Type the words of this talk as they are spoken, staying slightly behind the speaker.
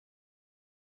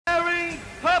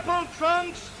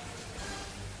trunks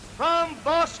from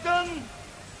Boston,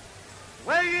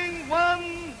 weighing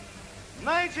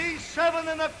 197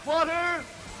 1/4,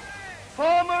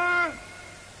 former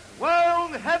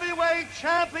world heavyweight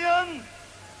champion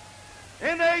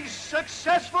in a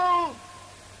successful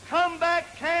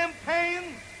comeback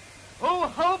campaign, who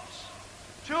hopes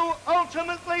to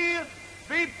ultimately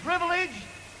be privileged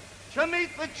to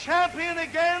meet the champion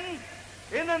again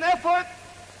in an effort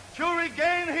to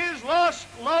regain his lost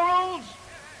laurels,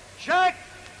 Jack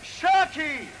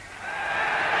Sharkey.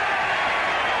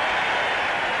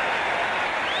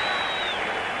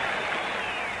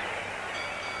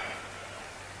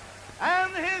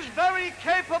 And his very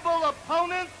capable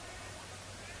opponent,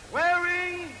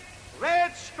 wearing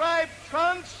red striped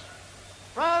trunks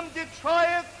from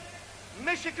Detroit,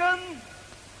 Michigan,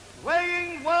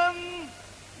 weighing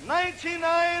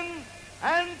 199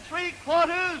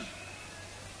 3/4,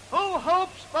 who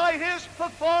hopes by his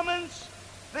performance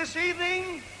this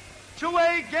evening to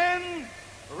again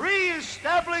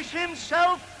re-establish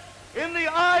himself in the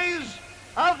eyes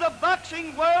of the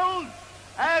boxing world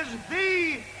as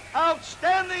the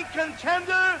outstanding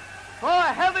contender for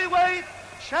heavyweight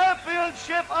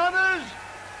championship honors,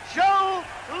 Joe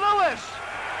Louis.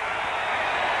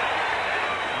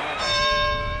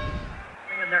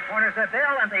 In their corners, their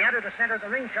bell, and they enter the center of the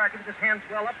ring. Sharkey with his hands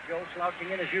well up. Joe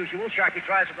slouching in as usual. Sharkey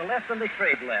tries with the left, and they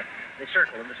trade left. They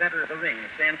circle in the center of the ring. They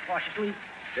stand cautiously.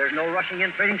 There's no rushing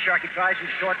in, trading. Sharkey tries. He's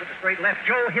short with the straight left.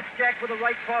 Joe hits Jack with a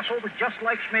right crossover, just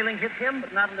like Schmeling hit him,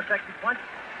 but not an effective punch.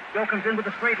 Joe comes in with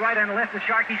a straight right and a left to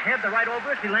Sharkey's head, the right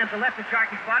over it. He lands a left to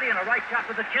Sharkey's body and a right chop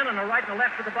to the chin and a right and a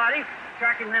left to the body.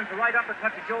 Sharkey lands the right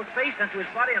uppercut to Joe's face and to his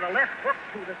body and a left hook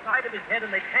to the side of his head,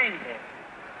 and they tangle.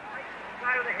 Right to the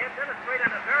side of the head, then a straight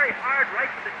and a very hard right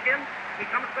to the chin. He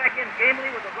comes back in gamely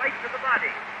with a right to the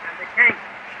body, and they tangle.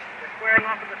 They're squaring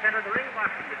off in the center of the ring,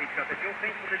 boxing with each other. Joe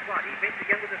feints with his body. He feints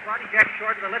again with his body. Jack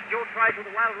short to the left. Joe tries with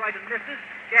a wild right and misses.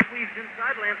 Jack weaves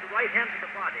inside, lands the right hand to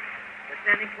the body. They're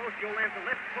standing close. Joe lands a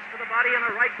left hook to the body and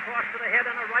a right cross to the head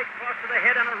and a right cross to the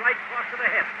head and a right cross to the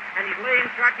head. And he's laying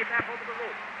Sharkey back over the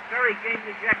rope. Very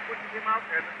gamely, Jack pushes him out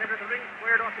there in the center of the ring,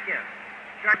 squared off again.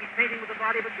 Sharkey's feinting with the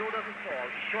body, but Joe doesn't fall.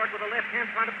 He's short with the left hand,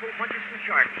 trying to pull punches from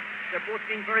Sharkey. They're both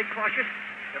being very cautious.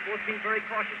 They're both being very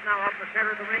cautious now out in the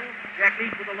center of the ring. Jack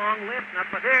leads with a long left.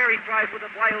 Not but there he tries with a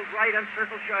wild right and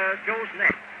circles Joe's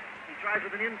neck. He tries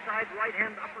with an inside right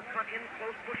hand uppercut in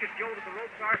close, pushes Joe to the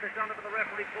ropes. Arthur's down to the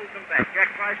referee, pulls him back.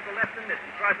 Jack tries with the left and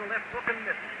misses. Tries with the left hook and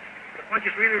misses. The punch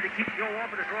is really to keep Joe off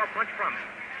and to draw a punch from him.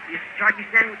 Sharkey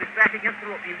standing with his back against the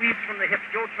rope. He weaves from the hips.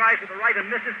 Joe tries with the right and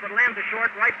misses, but lands a short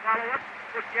right follow-up.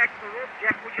 Puts Jack to the rope.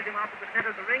 Jack pushes him out to the center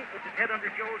of the ring, puts his head under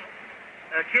Joe's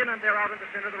chin, and they're out in the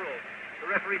center of the rope. The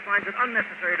referee finds it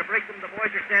unnecessary to break them. The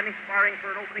boys are standing sparring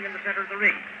for an opening in the center of the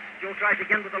ring. Joe tries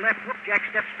again with the left hook. Jack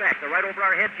steps back. They're right over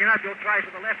our heads here now. Joe tries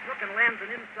with the left hook and lands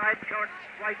an inside short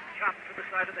right chop to the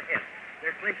side of the head.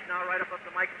 They're clinched now right up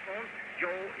the microphone. Joe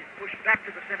is pushed back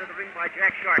to the center of the ring by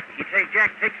Jack Sharkey.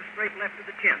 Jack takes a straight left to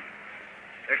the chin.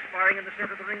 They're sparring in the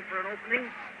center of the ring for an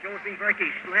opening. Joe's being very key.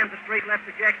 He lands a straight left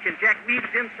to Jack's chin. Jack weaves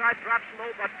inside, drops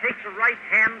low, but takes a right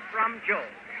hand from Joe.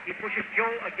 He pushes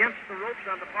Joe against the ropes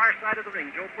on the far side of the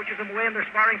ring. Joe pushes him away, and they're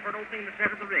sparring for an opening in the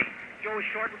center of the ring. Joe is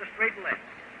short with a straight left.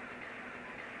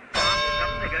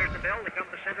 There's the bell. They come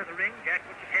to the center of the ring. Jack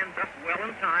puts his hands up well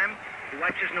in time. He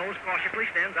wipes his nose cautiously,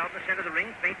 stands out in the center of the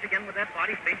ring, feints again with that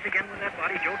body, feints again with that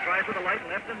body. Joe tries with a light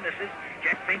left and misses.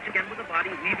 Jack feints again with the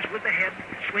body, weaves with the head,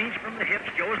 swings from the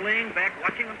hips. Joe is laying back,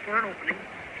 watching him for an opening.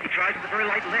 He tries with a very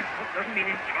light left hook, doesn't mean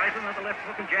he tries another left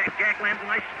hook, and Jack lands a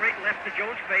nice straight left to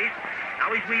Joe's face. Now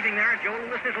he's weaving there, and Joe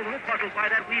Louis is a little puzzled by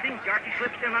that weaving. Sharkey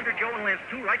slips in under Joe and lands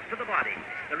two rights to the body.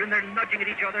 They're in there nudging at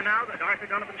each other now. Arthur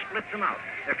Donovan splits them out.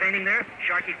 They're feinting there.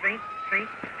 Sharkey feints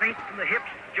from the hips.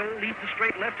 Joe leads a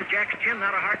straight left to Jack's chin,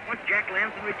 not a hard punch. Jack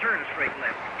lands and returns straight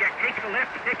left. Jack takes the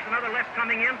left, he takes another left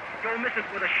coming in. Joe misses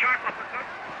with a sharp uppercut.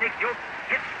 Joe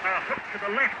hits a hook to the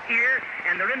left ear,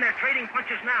 and they're in there trading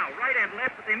punches now, right and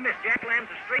left, but they miss. Jack lands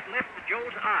a straight left to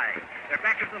Joe's eye. They're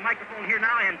back to the microphone here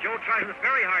now, and Joe tries a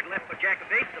very hard left, but Jack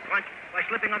evades the punch by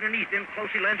slipping underneath. In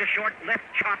close, he lands a short left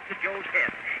chop to Joe's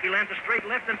head. He lands a straight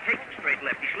left and takes a straight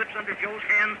left. He slips under Joe's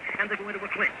hand, and they go into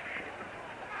a clinch.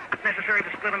 It's necessary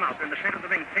to split them out. They're in the center of the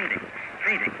ring, feinting.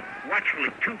 Watchfully,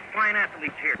 two fine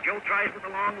athletes here. Joe tries with the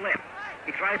long left.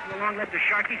 He tries with the long left to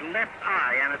Sharkey's left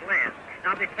eye, and it lands.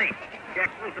 Now they feint.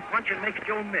 Jack throws the punch and makes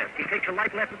Joe miss. He takes a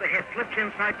light left of the head, flips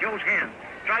inside Joe's hand.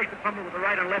 Tries to pummel with the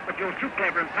right and left, but Joe's too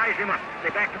clever and ties him up. They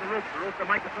back to the rope the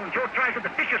microphone. Joe tries with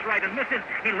the vicious right and misses.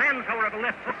 He lands, however, a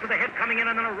left hook to the head coming in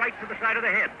and then a right to the side of the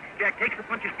head. Jack takes the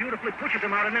punches beautifully, pushes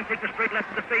him out, and then takes a straight left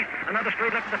to the face, another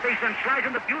straight left to the face, and slides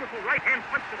in the beautiful right-hand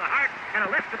punch to the heart and a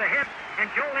left to the head. And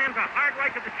Joe lands a hard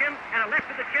right to the chin and a left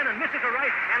to the chin and misses a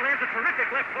right and lands a terrific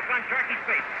left hook on Sharkey's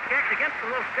face. Jack's against the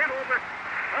ropes, bent over.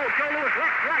 Oh, Joe Louis,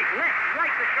 left,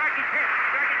 right to Sharkey's head.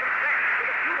 Sharkey comes back with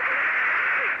a beautiful left to the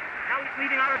face. Now he's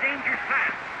leaving out a dangerous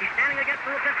path. He's standing against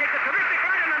the ropes and takes a terrific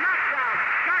right and a knockdown.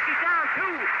 Sharkey down, 2,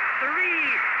 3,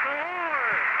 4,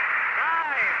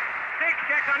 5,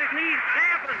 6. Jack's on his knees,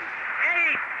 7, 8.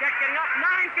 Jack getting up,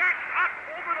 9. Jack up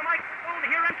over the microphone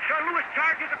here, and Louis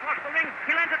charges across the ring.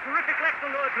 He lands a terrific left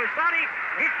to his body.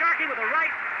 He's Sharkey with a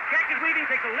right. Jack is weaving,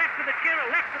 takes a left to the chin,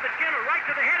 a left to the chin, a right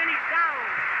to the head, and he's down.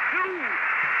 2,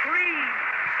 3,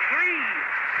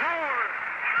 4,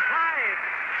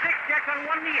 5, 6. Jack's on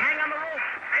one knee, hang on the rope.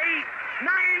 8,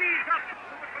 9, he's up.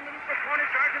 From the neutral corner,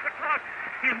 charges across.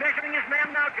 He's measuring his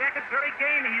man now. Jack is very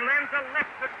game. He lands a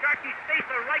left to Sharkey's face,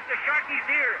 a right to Sharkey's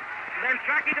ear. Then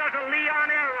Sharkey does a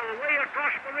Leon arrow way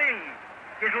across the ring.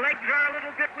 His legs are a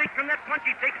little bit weak from that punch.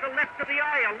 He takes a left to the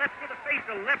eye, a left to the face,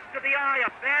 a left to the eye, a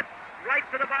bad right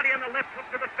to the body, and a left hook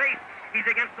to the face. He's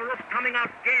against the ropes, coming out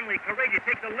gamely, courageous.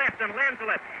 Takes a left and lands a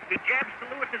left. He jabs to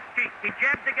Lewis's cheek. He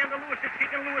jabs again to Lewis's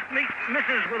cheek, and Lewis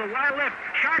misses with a wild left.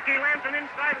 Sharkey lands an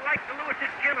inside right to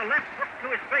Lewis's chin, a left hook to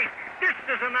his face. This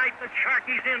is a night that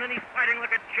Sharkey's in, and he's fighting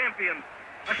like a champion.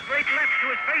 A straight left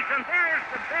to his face, and there's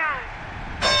the bell.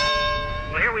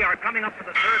 Well, here we are coming up for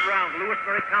the third round. Lewis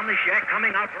very calmly, Jack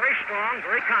coming out very strong,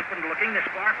 very confident looking. This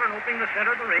Barker and opening the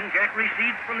center of the ring. Jack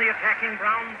recedes from the attacking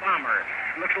Brown Bomber.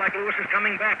 Looks like Lewis is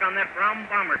coming back on that Brown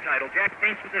Bomber title. Jack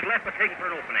feints with his left, but taking for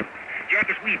an opening.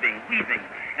 Jack is weaving,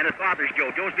 and it bothers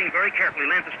Joe. Joe's being very careful. He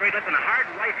lands a straight left and a hard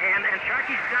right hand, and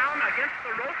Sharkey's down against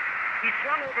the rope. He's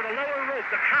swung over the lower rope.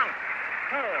 The count.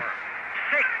 4, 6,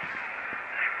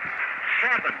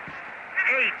 7, 8.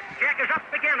 Jack is up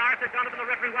again. Arthur Donovan, the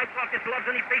referee, wipes off his gloves,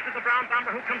 and he faces the Brown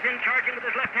Bomber, who comes in charging with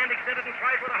his left hand extended and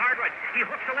tries with a hard right. He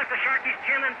hooks the left to Sharkey's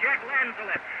chin, and Jack lands the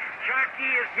left. Sharkey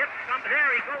is hit.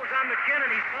 There he goes on the chin,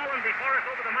 and he's fallen before us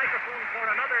over the microphone for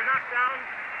another knockdown.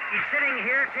 He's sitting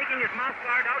here, taking his mouth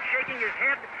guard out, shaking his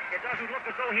head. It doesn't look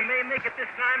as though he may make it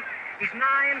this time. He's 9,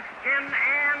 10,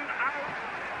 and out.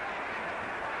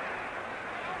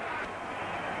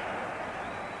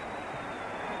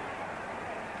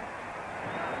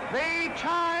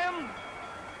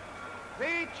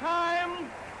 The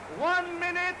time, 1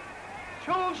 minute,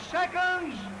 2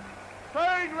 seconds.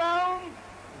 Third round,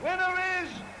 winner is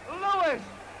Lewis.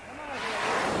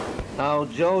 Now,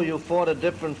 Joe, you fought a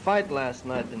different fight last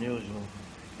night than usual.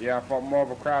 Yeah, I fought more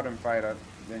of a crowding fight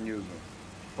than usual.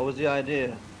 What was the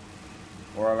idea?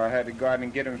 Well, I had to go out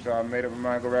and get him, so I made up my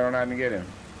mind to go right on out and get him.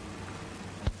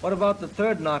 What about the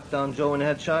third knockdown, Joe, when you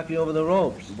had Sharkey over the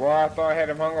ropes? Boy, I thought I had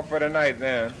him hung up for the night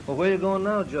then. Well, where you going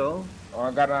now, Joe? Oh,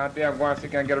 I got an idea. I'm going to see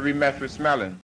if I can get a rematch with Schmeling.